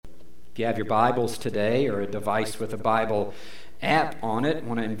If you have your Bibles today or a device with a Bible app on it, I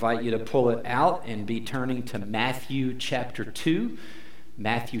want to invite you to pull it out and be turning to Matthew chapter 2.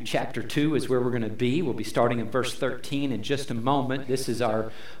 Matthew chapter 2 is where we're going to be. We'll be starting in verse 13 in just a moment. This is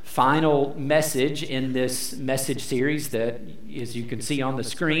our final message in this message series that, as you can see on the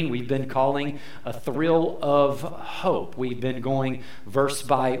screen, we've been calling A Thrill of Hope. We've been going verse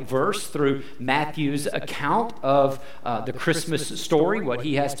by verse through Matthew's account of the Christmas story, what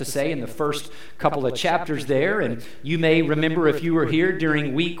he has to say in the first couple of chapters there. And you may remember, if you were here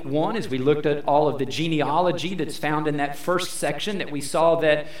during week 1, as we looked at all of the genealogy that's found in that first section, that we saw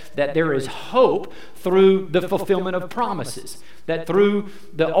that there is hope through the fulfillment of promises. That through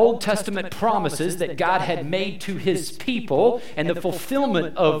the Old Testament promises that God had made to his people and the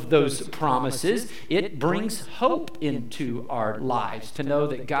fulfillment of those promises, it brings hope into our lives to know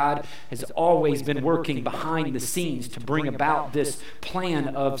that God has always been working behind the scenes to bring about this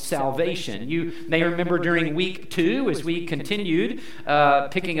plan of salvation. You may remember during week 2, as we continued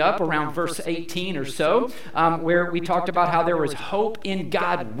picking up around verse 18 or so, where we talked about how there was hope in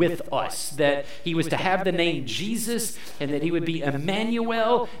God with us, that he was to have the name Jesus and that he would be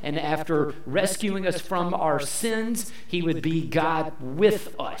Emmanuel, and after rescuing us from our sins, he would be God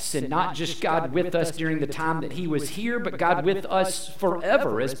with us, and not just God with us during the time that he was here, but God with us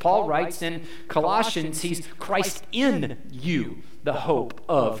forever. As Paul writes in Colossians, he's Christ in you, the hope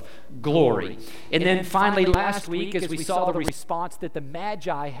of glory. And then finally last week, as we saw the response that the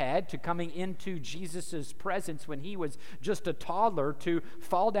Magi had to coming into Jesus' presence when he was just a toddler, to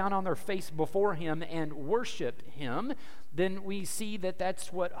fall down on their face before him and worship him, then we see that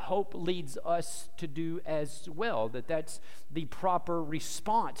that's what hope leads us to do as well, that's the proper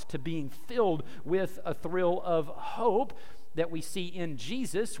response to being filled with a thrill of hope that we see in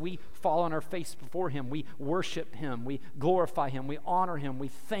Jesus. We fall on our face before him, we worship him, we glorify him, we honor him, we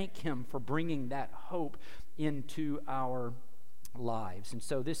thank him for bringing that hope into our lives. And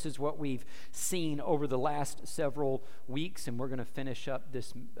so this is what we've seen over the last several weeks, and we're going to finish up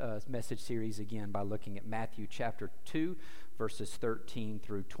this message series again by looking at Matthew chapter 2, verses 13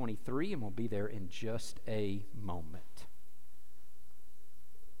 through 23, and we'll be there in just a moment.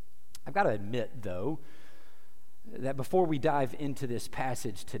 I've got to admit, though, that before we dive into this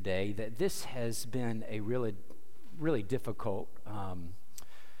passage today, that this has been a really, really difficult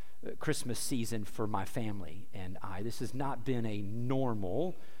Christmas season for my family and I. This has not been a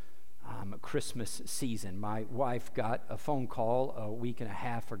normal Christmas season. My wife got a phone call a week and a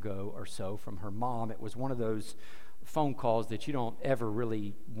half ago or so from her mom. It was one of those phone calls that you don't ever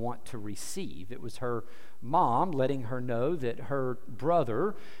really want to receive. It was her mom letting her know that her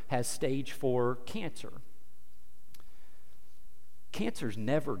brother has stage 4 cancer. Cancer's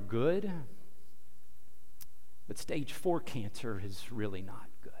never good, but stage 4 cancer is really not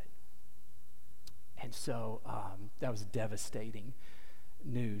good. And so that was devastating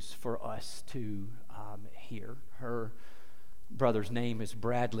news for us to hear. Her brother's name is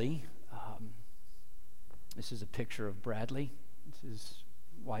Bradley. This is a picture of Bradley. This is his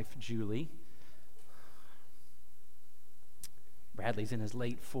wife, Julie. Bradley's in his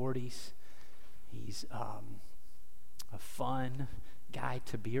late 40s. He's a fun guy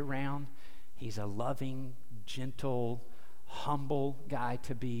to be around. He's a loving, gentle, humble guy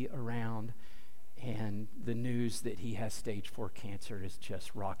to be around. And the news that he has stage 4 cancer is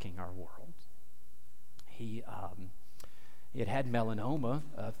just rocking our world. He had melanoma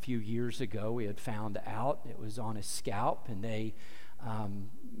a few years ago. We had found out it was on his scalp, and they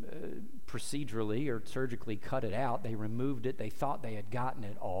procedurally or surgically cut it out. They removed it. They thought they had gotten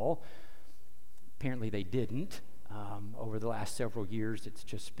it all. Apparently they didn't. Over the last several years, it's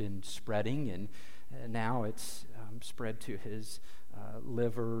just been spreading, and now it's spread to his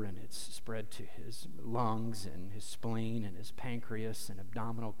liver, and it's spread to his lungs and his spleen and his pancreas and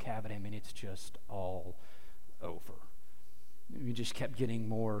abdominal cavity. I mean, it's just all over. We just kept getting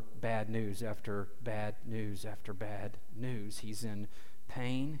more bad news after bad news after bad news. He's in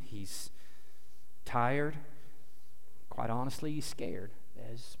pain. He's tired. Quite honestly, he's scared,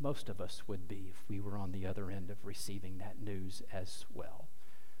 as most of us would be if we were on the other end of receiving that news as well.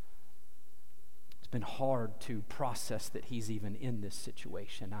 It's been hard to process that he's even in this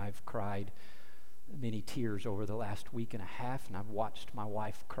situation. I've cried many tears over the last week and a half, and I've watched my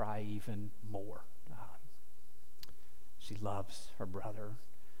wife cry even more. She loves her brother.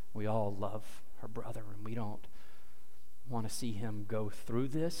 We all love her brother, and we don't want to see him go through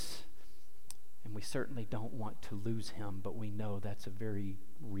this, and we certainly don't want to lose him, but we know that's a very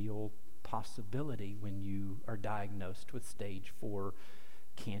real possibility when you are diagnosed with stage 4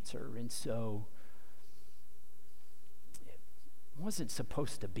 cancer. And so it wasn't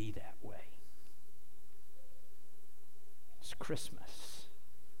supposed to be that way. It's Christmas.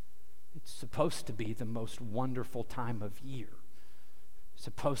 It's supposed to be the most wonderful time of year. It's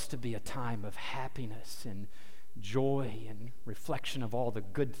supposed to be a time of happiness and joy and reflection of all the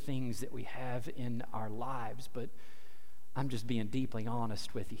good things that we have in our lives. But I'm just being deeply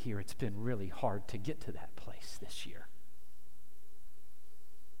honest with you here. It's been really hard to get to that place this year.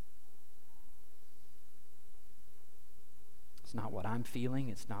 It's not what I'm feeling.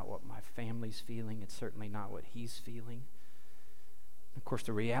 It's not what my family's feeling. It's certainly not what he's feeling. Of course,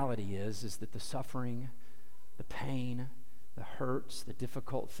 the reality is that the suffering, the pain, the hurts, the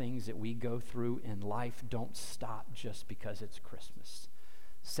difficult things that we go through in life don't stop just because it's Christmas.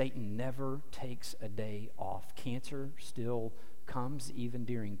 Satan never takes a day off. Cancer still comes even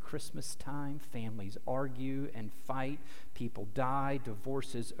during Christmas time. Families argue and fight. People die.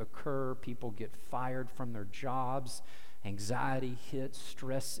 Divorces occur. People get fired from their jobs. Anxiety hits.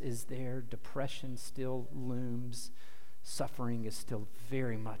 Stress is there. Depression still looms. Suffering is still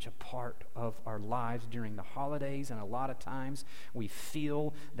very much a part of our lives during the holidays, and a lot of times we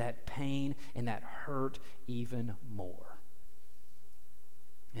feel that pain and that hurt even more.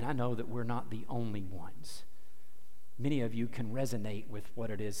 And I know that we're not the only ones. Many of you can resonate with what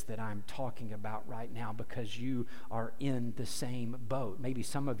it is that I'm talking about right now because you are in the same boat. Maybe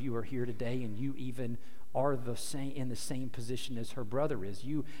some of you are here today and you even are in the same position as her brother is.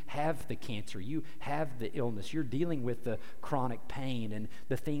 You have the cancer. You have the illness. You're dealing with the chronic pain and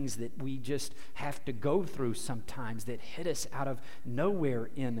the things that we just have to go through sometimes that hit us out of nowhere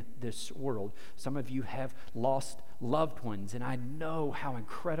in this world. Some of you have lost loved ones, and I know how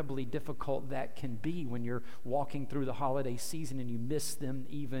incredibly difficult that can be when you're walking through the holiday season and you miss them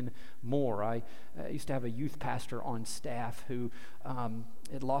even more. I used to have a youth pastor on staff who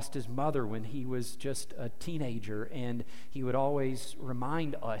had lost his mother when he was just a teenager, and he would always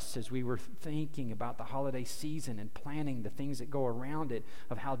remind us as we were thinking about the holiday season and planning the things that go around it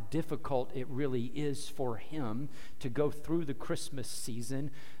of how difficult it really is for him to go through the Christmas season,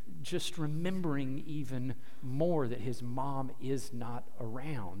 just remembering even more that his mom is not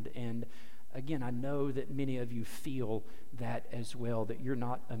around. And again, I know that many of you feel that as well, that you're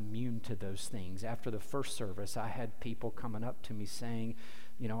not immune to those things. After the first service, I had people coming up to me saying,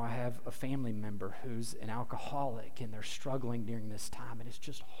 you know, I have a family member who's an alcoholic and they're struggling during this time, and it's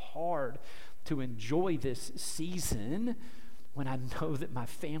just hard to enjoy this season when I know that my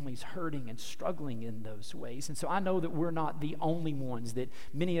family's hurting and struggling in those ways. And so I know that we're not the only ones, that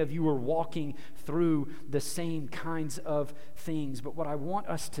many of you are walking through the same kinds of things. But what I want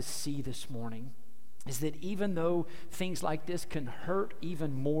us to see this morning is that even though things like this can hurt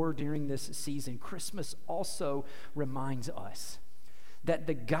even more during this season, Christmas also reminds us that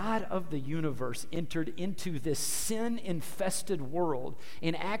the God of the universe entered into this sin-infested world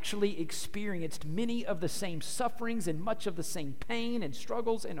and actually experienced many of the same sufferings and much of the same pain and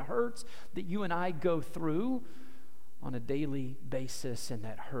struggles and hurts that you and I go through on a daily basis, and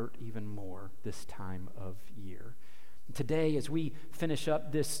that hurt even more this time of year. Today, as we finish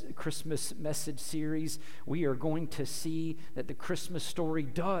up this Christmas message series, we are going to see that the Christmas story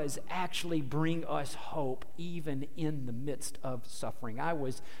does actually bring us hope even in the midst of suffering. I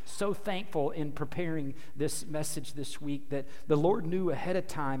was so thankful in preparing this message this week that the Lord knew ahead of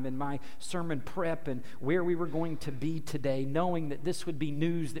time in my sermon prep and where we were going to be today, knowing that this would be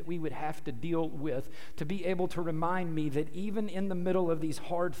news that we would have to deal with, to be able to remind me that even in the middle of these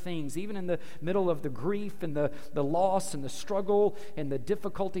hard things, even in the middle of the grief and the loss and the struggle and the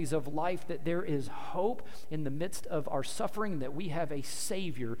difficulties of life, that there is hope in the midst of our suffering, that we have a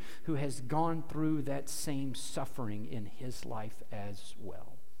Savior who has gone through that same suffering in his life as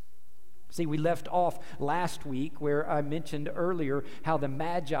well. See, we left off last week where I mentioned earlier how the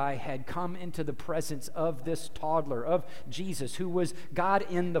Magi had come into the presence of this toddler, of Jesus, who was God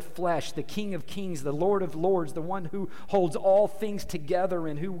in the flesh, the King of Kings, the Lord of Lords, the one who holds all things together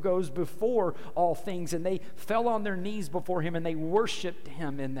and who goes before all things. And they fell on their knees before him and they worshiped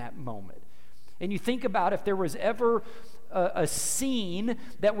him in that moment. And you think about if there was ever a scene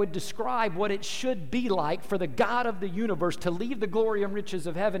that would describe what it should be like for the God of the universe to leave the glory and riches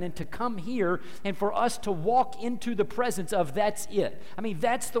of heaven and to come here and for us to walk into the presence of, that's it. I mean,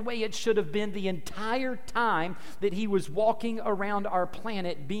 that's the way it should have been the entire time that he was walking around our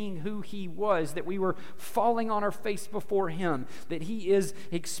planet being who he was, that we were falling on our face before him, that he is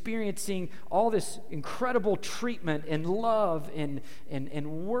experiencing all this incredible treatment and love and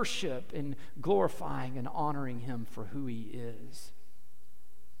worship and glorifying and honoring him for who he is.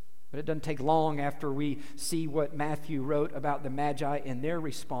 But it doesn't take long after we see what Matthew wrote about the Magi and their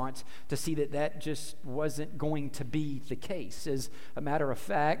response to see that that just wasn't going to be the case. As a matter of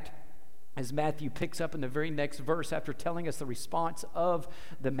fact, as Matthew picks up in the very next verse after telling us the response of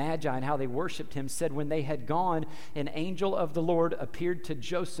the Magi and how they worshiped him, said, when they had gone, an angel of the Lord appeared to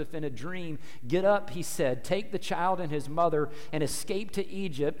Joseph in a dream. Get up, he said, take the child and his mother and escape to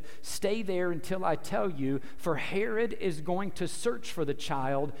Egypt. Stay there until I tell you, for Herod is going to search for the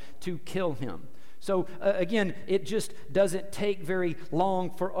child to kill him. So again, it just doesn't take very long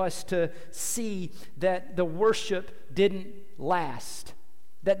for us to see that the worship didn't last.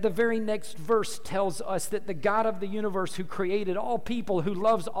 That the very next verse tells us that the God of the universe, who created all people, who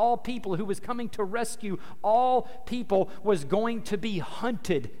loves all people, who was coming to rescue all people, was going to be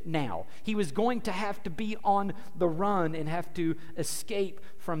hunted now. He was going to have to be on the run and have to escape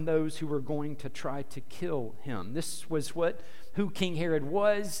from those who were going to try to kill him. This was who King Herod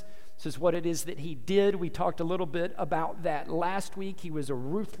was. This is what it is that he did. We talked a little bit about that last week. He was a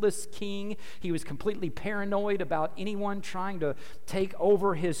ruthless king. He was completely paranoid about anyone trying to take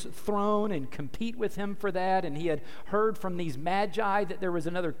over his throne and compete with him for that. And he had heard from these magi that there was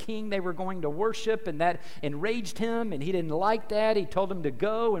another king they were going to worship, and that enraged him, and he didn't like that. He told them to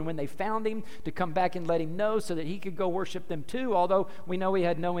go, and when they found him, to come back and let him know so that he could go worship them too, although we know he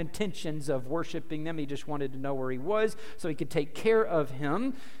had no intentions of worshiping them. He just wanted to know where he was so he could take care of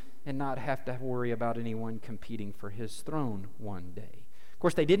him and not have to worry about anyone competing for his throne one day. Of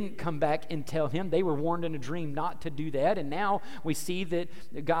course, they didn't come back and tell him. They were warned in a dream not to do that. And now we see that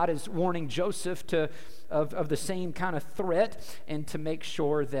God is warning Joseph of the same kind of threat, and to make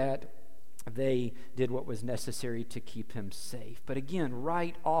sure that they did what was necessary to keep him safe. But again,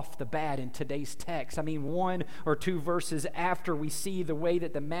 right off the bat in today's text, one or two verses after we see the way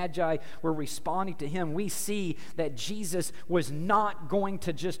that the Magi were responding to him, we see that Jesus was not going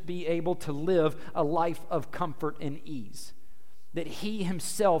to just be able to live a life of comfort and ease. That he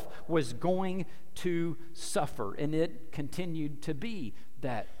himself was going to suffer, and it continued to be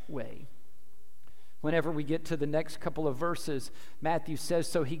that way. Whenever we get to the next couple of verses, Matthew says,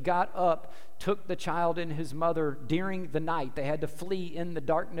 so he got up, took the child and his mother during the night. They had to flee in the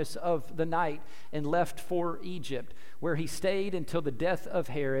darkness of the night, and left for Egypt, where he stayed until the death of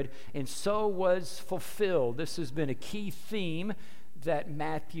Herod, and so was fulfilled. This has been a key theme that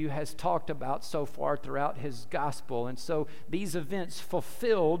Matthew has talked about so far throughout his gospel. And so these events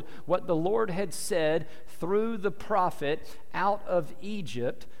fulfilled what the Lord had said through the prophet, out of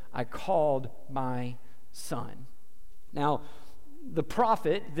Egypt I called my son. Now, the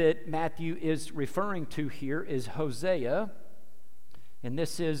prophet that Matthew is referring to here is Hosea. And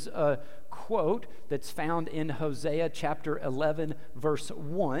this is a quote that's found in Hosea chapter 11, verse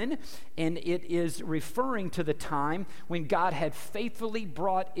 1. And it is referring to the time when God had faithfully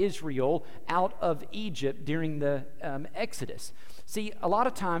brought Israel out of Egypt during the Exodus. See, a lot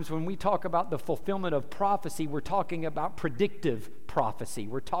of times when we talk about the fulfillment of prophecy, we're talking about predictive prophecy.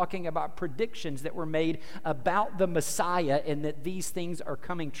 We're talking about predictions that were made about the Messiah and that these things are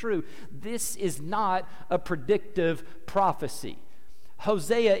coming true. This is not a predictive prophecy.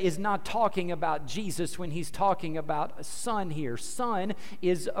 Hosea is not talking about Jesus when he's talking about a son here. Son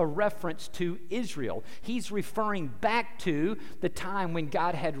is a reference to Israel. He's referring back to the time when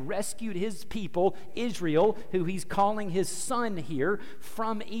God had rescued his people, Israel, who he's calling his son here,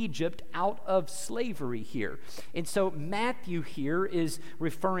 from Egypt out of slavery here. And so Matthew here is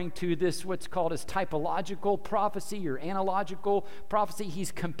referring to this, what's called as typological prophecy or analogical prophecy.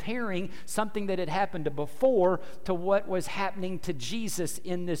 He's comparing something that had happened before to what was happening to Jesus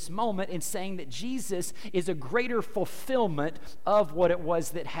in this moment, and saying that Jesus is a greater fulfillment of what it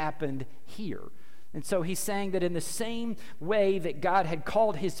was that happened here. And so he's saying that in the same way that God had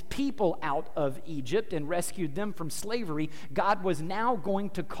called his people out of Egypt and rescued them from slavery, God was now going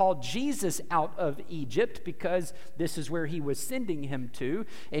to call Jesus out of Egypt, because this is where he was sending him to,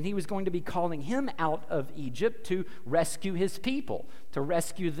 and he was going to be calling him out of Egypt to rescue his people, to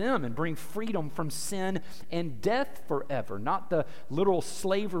rescue them and bring freedom from sin and death forever. Not the literal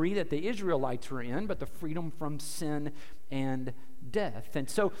slavery that the Israelites were in, but the freedom from sin and death. And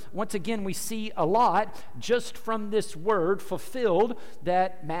so once again, we see a lot just from this word fulfilled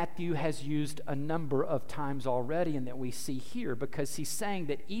that Matthew has used a number of times already, and that we see here, because he's saying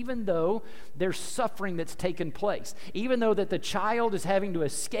that even though there's suffering that's taken place, even though that the child is having to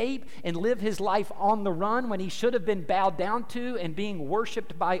escape and live his life on the run when he should have been bowed down to and being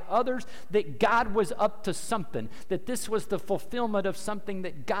worshiped by others, that God was up to something, that this was the fulfillment of something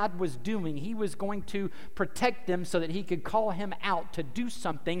that God was doing. He was going to protect them so that he could call him out to do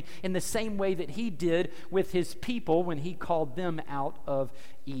something in the same way that he did with his people when he called them out of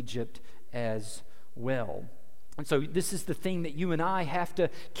Egypt as well. And so this is the thing that you and I have to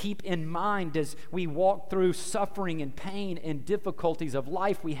keep in mind as we walk through suffering and pain and difficulties of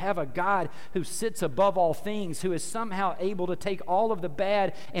life. We have a God who sits above all things, who is somehow able to take all of the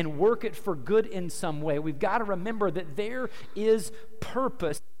bad and work it for good in some way. We've got to remember that there is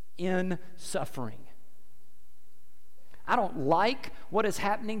purpose in suffering. I don't like what is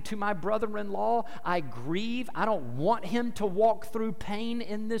happening to my brother-in-law. I grieve. I don't want him to walk through pain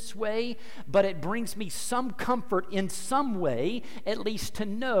in this way, but it brings me some comfort in some way, at least to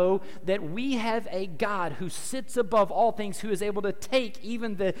know that we have a God who sits above all things, who is able to take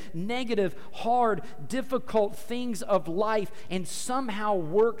even the negative, hard, difficult things of life and somehow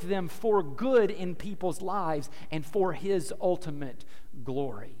work them for good in people's lives and for His ultimate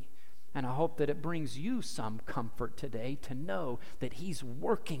glory. And I hope that it brings you some comfort today to know that He's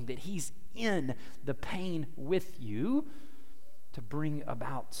working, that He's in the pain with you to bring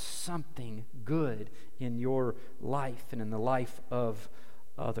about something good in your life and in the life of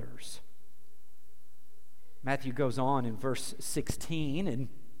others. Matthew goes on in verse 16, and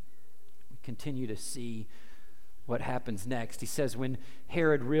we continue to see what happens next. He says, when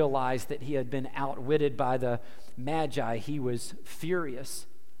Herod realized that he had been outwitted by the Magi, he was furious.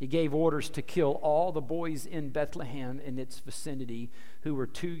 He gave orders to kill all the boys in Bethlehem and its vicinity who were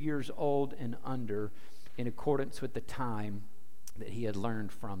 2 years old and under, in accordance with the time that he had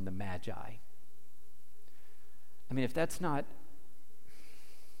learned from the Magi. I mean, if that's not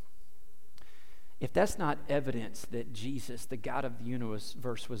evidence that Jesus, the God of the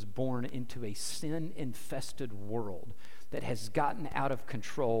universe, was born into a sin-infested world that has gotten out of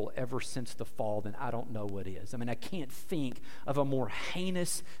control ever since the fall, then I don't know what is. I mean, I can't think of a more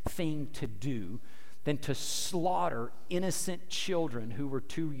heinous thing to do than to slaughter innocent children who were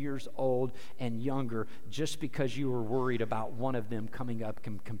 2 years old and younger just because you were worried about one of them coming up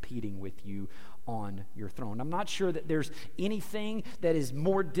and competing with you on your throne. I'm not sure that there's anything that is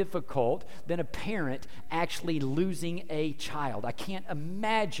more difficult than a parent actually losing a child. I can't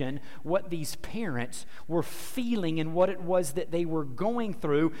imagine what these parents were feeling and what it was that they were going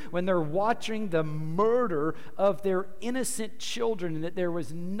through when they're watching the murder of their innocent children, and that there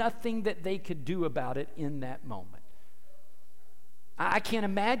was nothing that they could do about it in that moment. I can't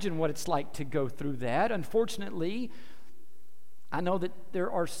imagine what it's like to go through that. Unfortunately, I know that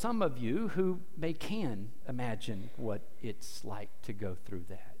there are some of you who can imagine what it's like to go through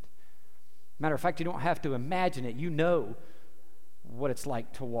that. Matter of fact, you don't have to imagine it. You know what it's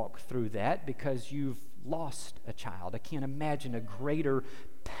like to walk through that because you've lost a child. I can't imagine a greater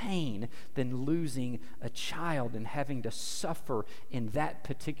pain than losing a child and having to suffer in that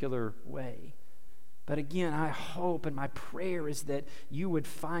particular way. But again, I hope, and my prayer is that you would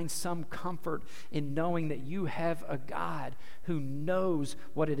find some comfort in knowing that you have a God who knows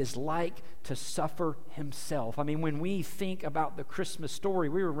what it is like to suffer Himself. I mean, when we think about the Christmas story,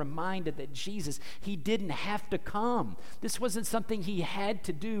 we were reminded that Jesus, He didn't have to come. This wasn't something He had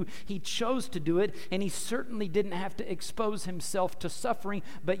to do. He chose to do it, and He certainly didn't have to expose Himself to suffering,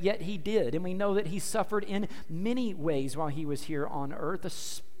 but yet He did. And we know that He suffered in many ways while He was here on earth,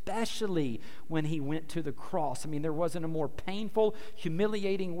 especially when He went to the cross. I mean, there wasn't a more painful,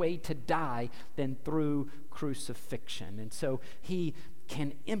 humiliating way to die than through crucifixion. And so He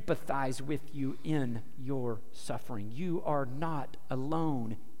can empathize with you in your suffering. You are not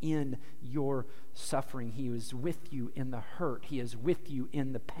alone in your suffering. He is with you in the hurt. He is with you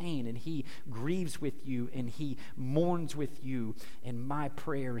in the pain, and He grieves with you, and He mourns with you. And my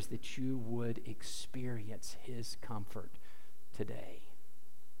prayer is that you would experience His comfort today.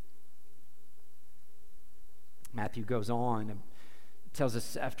 Matthew goes on and tells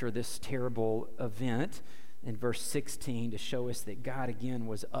us after this terrible event in verse 16 to show us that God again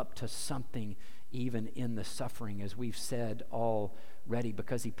was up to something even in the suffering, as we've said already,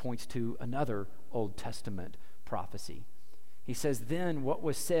 because He points to another Old Testament prophecy. He says, then what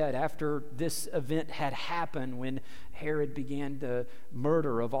was said after this event had happened, when Herod began the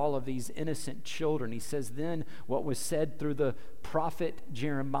murder of all of these innocent children, he says, then what was said through the prophet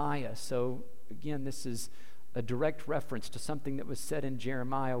Jeremiah. So again, this is a direct reference to something that was said in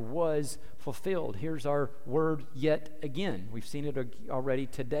Jeremiah was fulfilled. Here's our word yet again. We've seen it already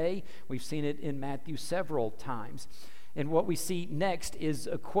today. We've seen it in Matthew several times. And what we see next is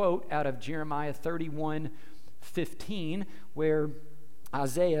a quote out of Jeremiah 31:15, where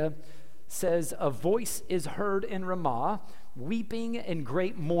Isaiah says, a voice is heard in Ramah, weeping and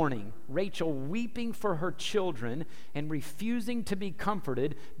great mourning, Rachel weeping for her children and refusing to be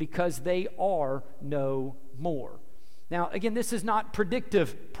comforted because they are no more. Now, again, this is not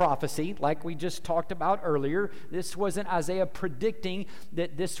predictive prophecy like we just talked about earlier. This wasn't Isaiah predicting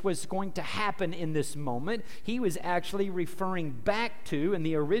that this was going to happen in this moment. He was actually referring back to, in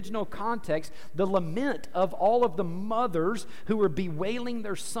the original context, the lament of all of the mothers who were bewailing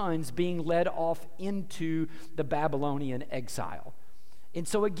their sons being led off into the Babylonian exile. And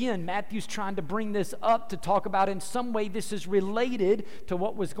so again, Matthew's trying to bring this up to talk about in some way this is related to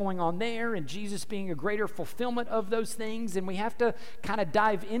what was going on there and Jesus being a greater fulfillment of those things. And we have to kind of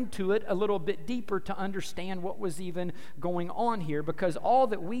dive into it a little bit deeper to understand what was even going on here, because all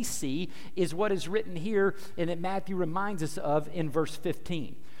that we see is what is written here and that Matthew reminds us of in verse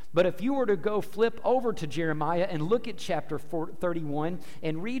 15. But if you were to go flip over to Jeremiah and look at chapter 31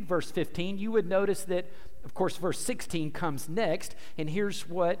 and read verse 15, you would notice that, of course, verse 16 comes next. And here's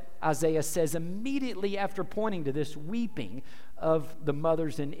what Isaiah says immediately after pointing to this weeping of the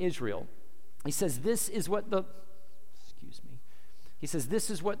mothers in Israel. He says, this is what the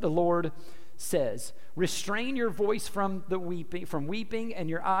Lord says, restrain your voice from weeping and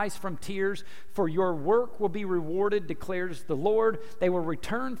your eyes from tears, for your work will be rewarded, declares the Lord. They will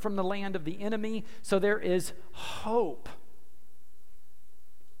return from the land of the enemy, so there is hope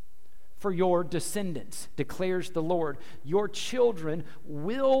for your descendants, declares the Lord. Your children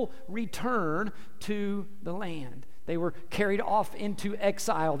will return to the land. They were carried off into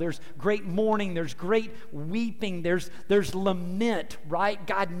exile. There's great mourning. There's great weeping. There's lament, right?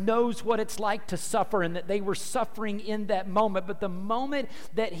 God knows what it's like to suffer and that they were suffering in that moment. But the moment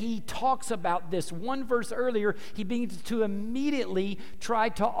that he talks about this, one verse earlier, he begins to immediately try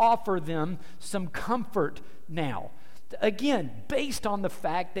to offer them some comfort now. Again, based on the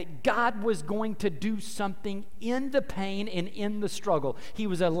fact that God was going to do something in the pain and in the struggle. He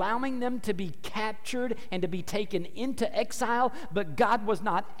was allowing them to be captured and to be taken into exile, but God was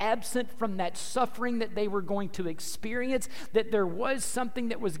not absent from that suffering that they were going to experience, that there was something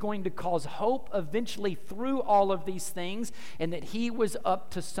that was going to cause hope eventually through all of these things, and that he was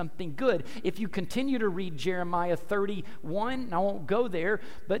up to something good. If you continue to read Jeremiah 31, and I won't go there,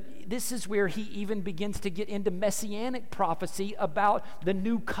 but this is where he even begins to get into messianic prophecy about the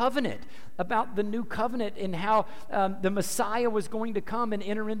new covenant, and how the Messiah was going to come and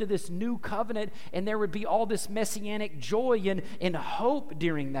enter into this new covenant, and there would be all this messianic joy and hope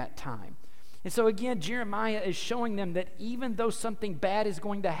during that time. And so again, Jeremiah is showing them that even though something bad is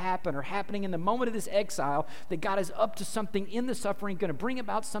going to happen or happening in the moment of this exile, that God is up to something in the suffering, going to bring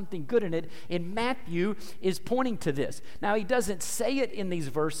about something good in it. And Matthew is pointing to this. Now, he doesn't say it in these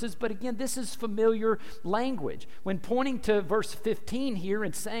verses, but again, this is familiar language. When pointing to verse 15 here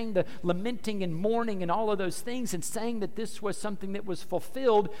and saying the lamenting and mourning and all of those things and saying that this was something that was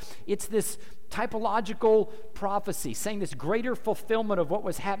fulfilled, it's this typological prophecy, saying this greater fulfillment of what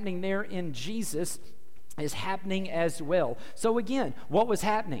was happening there in Jesus is happening as well. So again, what was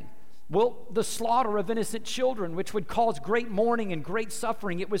happening? Well, the slaughter of innocent children, which would cause great mourning and great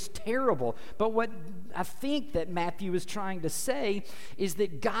suffering. It was terrible. But what I think that Matthew is trying to say is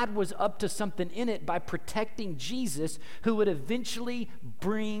that God was up to something in it by protecting Jesus, who would eventually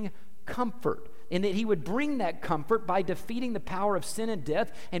bring comfort. And that he would bring that comfort by defeating the power of sin and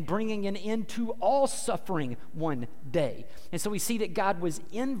death and bringing an end to all suffering one day. And so we see that God was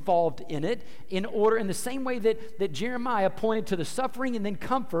involved in it in the same way that Jeremiah pointed to the suffering and then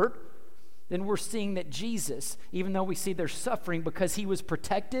comfort. Then we're seeing that Jesus, even though we see their suffering, because he was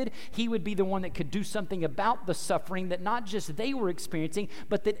protected, he would be the one that could do something about the suffering that not just they were experiencing,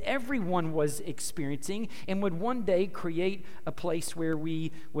 but that everyone was experiencing, and would one day create a place where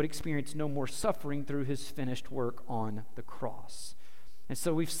we would experience no more suffering through his finished work on the cross. And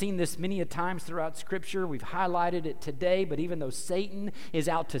so we've seen this many a times throughout Scripture. We've highlighted it today, but even though Satan is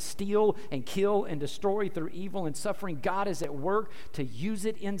out to steal and kill and destroy through evil and suffering, God is at work to use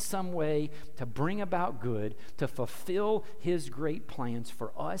it in some way to bring about good, to fulfill his great plans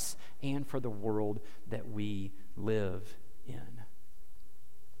for us and for the world that we live in.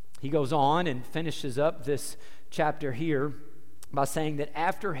 He goes on and finishes up this chapter here by saying that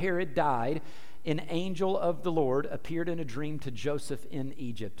after Herod died, an angel of the Lord appeared in a dream to Joseph in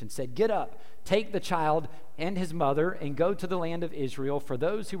Egypt and said, "Get up, take the child and his mother and go to the land of Israel, for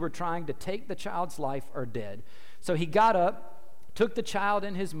those who were trying to take the child's life are dead." So he got up, took the child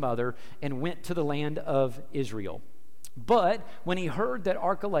and his mother, and went to the land of Israel. But when he heard that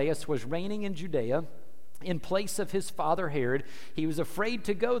Archelaus was reigning in Judea in place of his father Herod, he was afraid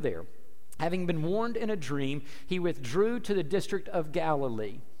to go there. Having been warned in a dream, he withdrew to the district of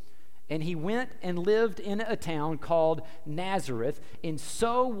Galilee. And he went and lived in a town called Nazareth, and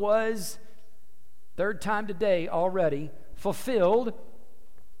so was, third time today already, fulfilled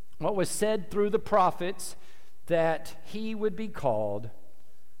what was said through the prophets that he would be called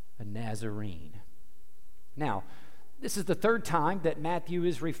a Nazarene. Now, this is the third time that Matthew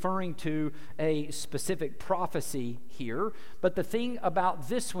is referring to a specific prophecy here. But the thing about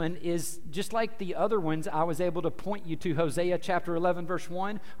this one is, just like the other ones, I was able to point you to Hosea chapter 11, verse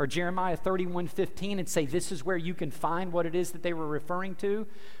 1, or Jeremiah 31:15, and say this is where you can find what it is that they were referring to.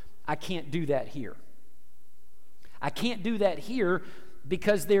 I can't do that here. I can't do that here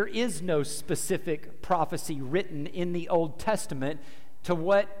because there is no specific prophecy written in the Old Testament to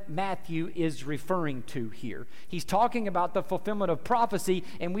what Matthew is referring to here. He's talking about the fulfillment of prophecy,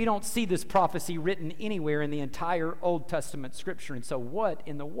 and we don't see this prophecy written anywhere in the entire Old Testament scripture. And so what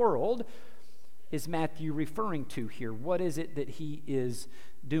in the world is Matthew referring to here? What is it that he is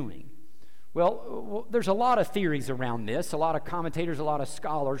doing? Well, there's a lot of theories around this. A lot of commentators, a lot of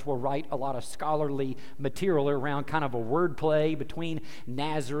scholars will write a lot of scholarly material around kind of a wordplay between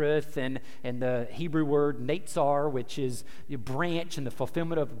Nazareth and the Hebrew word Natsar, which is branch, and the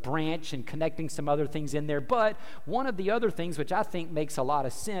fulfillment of branch, and connecting some other things in there. But one of the other things, which I think makes a lot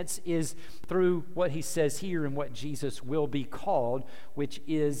of sense, is through what he says here and what Jesus will be called, which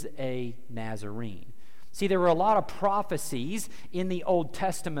is a Nazarene. See, there were a lot of prophecies in the Old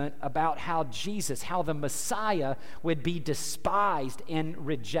Testament about how Jesus, how the Messiah would be despised and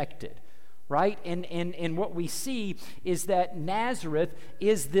rejected, right? And what we see is that Nazareth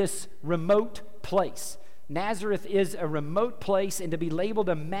is this remote place. Nazareth is a remote place, and to be labeled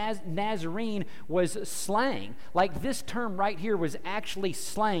a Nazarene was slang. Like this term right here was actually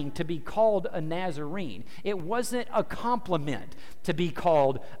slang, to be called a Nazarene. It wasn't a compliment to be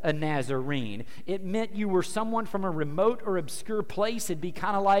called a Nazarene. It meant you were someone from a remote or obscure place. It'd be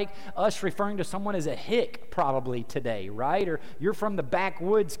kind of like us referring to someone as a hick probably today, right? Or you're from the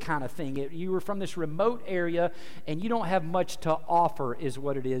backwoods kind of thing. You were from this remote area, and you don't have much to offer is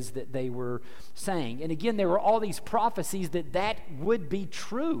what it is that they were saying. And again, there were all these prophecies that would be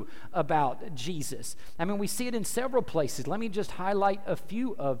true about Jesus. I mean, we see it in several places. Let me just highlight a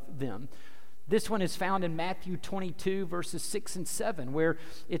few of them. This one is found in Matthew 22, verses 6 and 7, where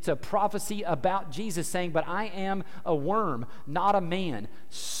it's a prophecy about Jesus saying, "But I am a worm, not a man,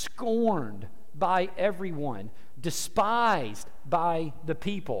 scorned by everyone, despised by the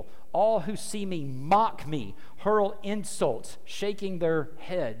people. All who see me mock me, hurl insults, shaking their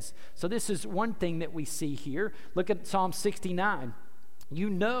heads." So this is one thing that we see here. Look at Psalm 69. "You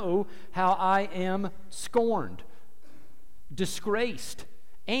know how I am scorned, disgraced,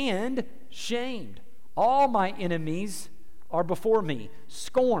 and shamed. All my enemies are before me.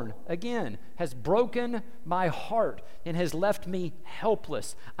 Scorn," again, "has broken my heart and has left me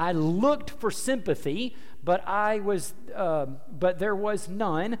helpless. I looked for sympathy, but there was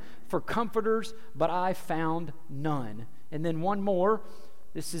none, for comforters, but I found none." And then one more.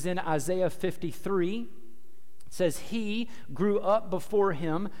 This is in Isaiah 53. It says, "He grew up before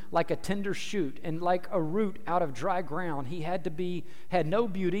him like a tender shoot, and like a root out of dry ground. He had no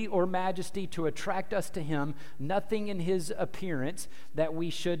beauty or majesty to attract us to him, nothing in his appearance that we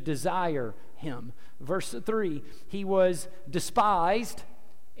should desire him." Verse 3, "He was despised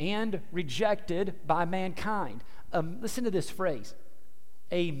and rejected by mankind." Listen to this phrase: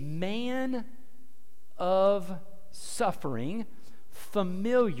 "A man of suffering,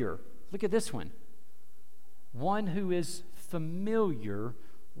 familiar." Look at this one. One who is familiar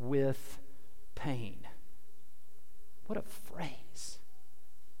with pain. What a phrase.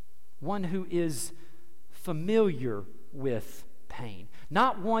 One who is familiar with pain.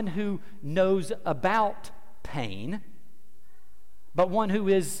 Not one who knows about pain, but one who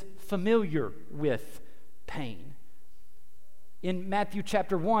is familiar with pain. In Matthew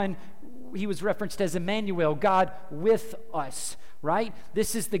chapter 1, he was referenced as Emmanuel, God with us, right?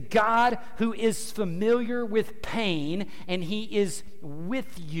 This is the God who is familiar with pain, and he is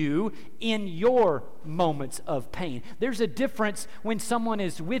with you in your moments of pain. There's a difference when someone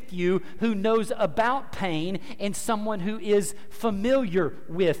is with you who knows about pain and someone who is familiar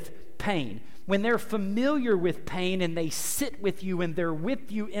with pain. When they're familiar with pain and they sit with you and they're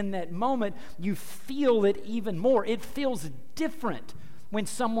with you in that moment, you feel it even more. It feels different when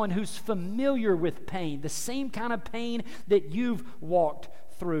someone who's familiar with pain, the same kind of pain that you've walked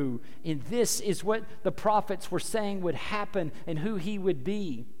through. And this is what the prophets were saying would happen and who he would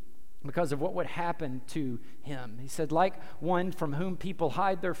be because of what would happen to him. He said, like one from whom people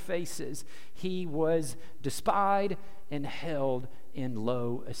hide their faces, he was despised and held in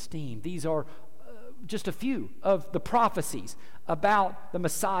low esteem. These are just a few of the prophecies about the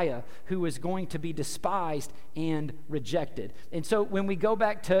Messiah who was going to be despised and rejected. And so when we go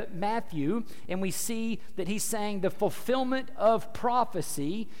back to Matthew and we see that he's saying the fulfillment of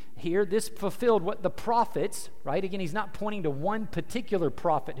prophecy here, this fulfilled what the prophets, right? Again, he's not pointing to one particular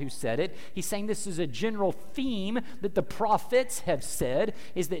prophet who said it. He's saying this is a general theme that the prophets have said,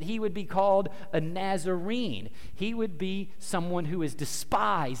 is that he would be called a Nazarene. He would be someone who is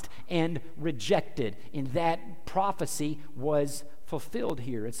despised and rejected. And that prophecy was fulfilled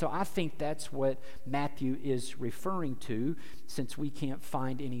here. And so I think that's what Matthew is referring to, since we can't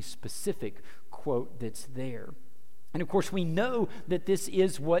find any specific quote that's there. And of course, we know that this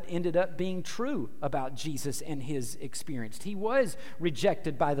is what ended up being true about Jesus and his experience. He was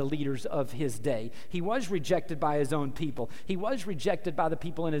rejected by the leaders of his day. He was rejected by his own people. He was rejected by the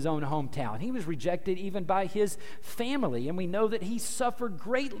people in his own hometown. He was rejected even by his family. And we know that he suffered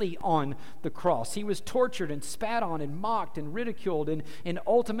greatly on the cross. He was tortured and spat on and mocked and ridiculed and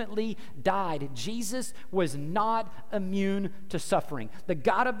ultimately died. Jesus was not immune to suffering. The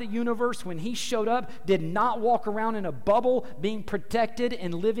God of the universe, when he showed up, did not walk around in a bubble, being protected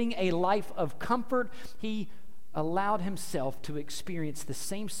and living a life of comfort. He allowed himself to experience the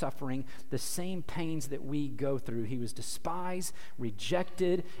same suffering, the same pains that we go through. He was despised,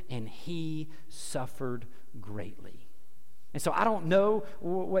 rejected, and he suffered greatly. And so I don't know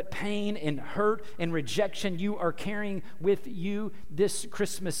what pain and hurt and rejection you are carrying with you this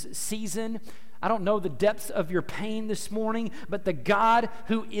Christmas season. I don't know the depths of your pain this morning, but the God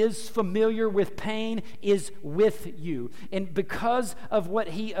who is familiar with pain is with you. And because of what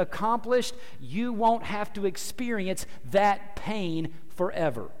he accomplished, you won't have to experience that pain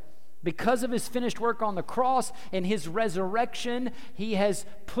forever. Because of his finished work on the cross and his resurrection, he has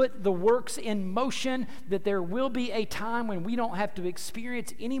put the works in motion that there will be a time when we don't have to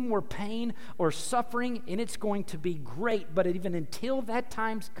experience any more pain or suffering, and it's going to be great. But even until that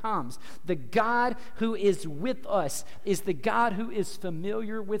time comes, the God who is with us is the God who is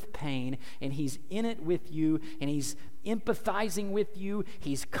familiar with pain, and he's in it with you, and he's empathizing with you,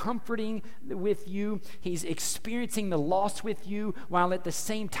 he's comforting with you, he's experiencing the loss with you, while at the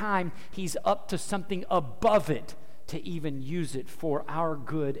same time he's up to something above it to even use it for our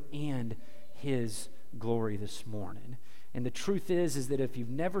good and his glory this morning. And the truth is that if you've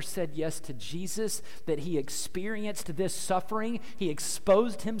never said yes to Jesus, that he experienced this suffering, he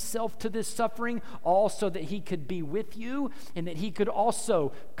exposed himself to this suffering, all so that he could be with you, and that he could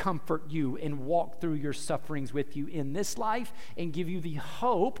also comfort you and walk through your sufferings with you in this life and give you the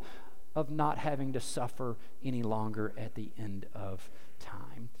hope of not having to suffer any longer at the end of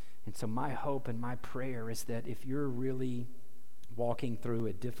time. And so my hope and my prayer is that if you're really walking through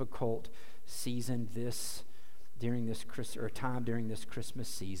a difficult season during this Christmas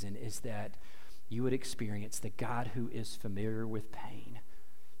season, is that you would experience the God who is familiar with pain,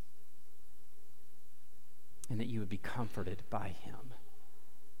 and that you would be comforted by him,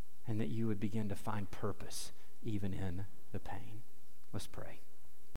 and that you would begin to find purpose even in the pain. Let's pray.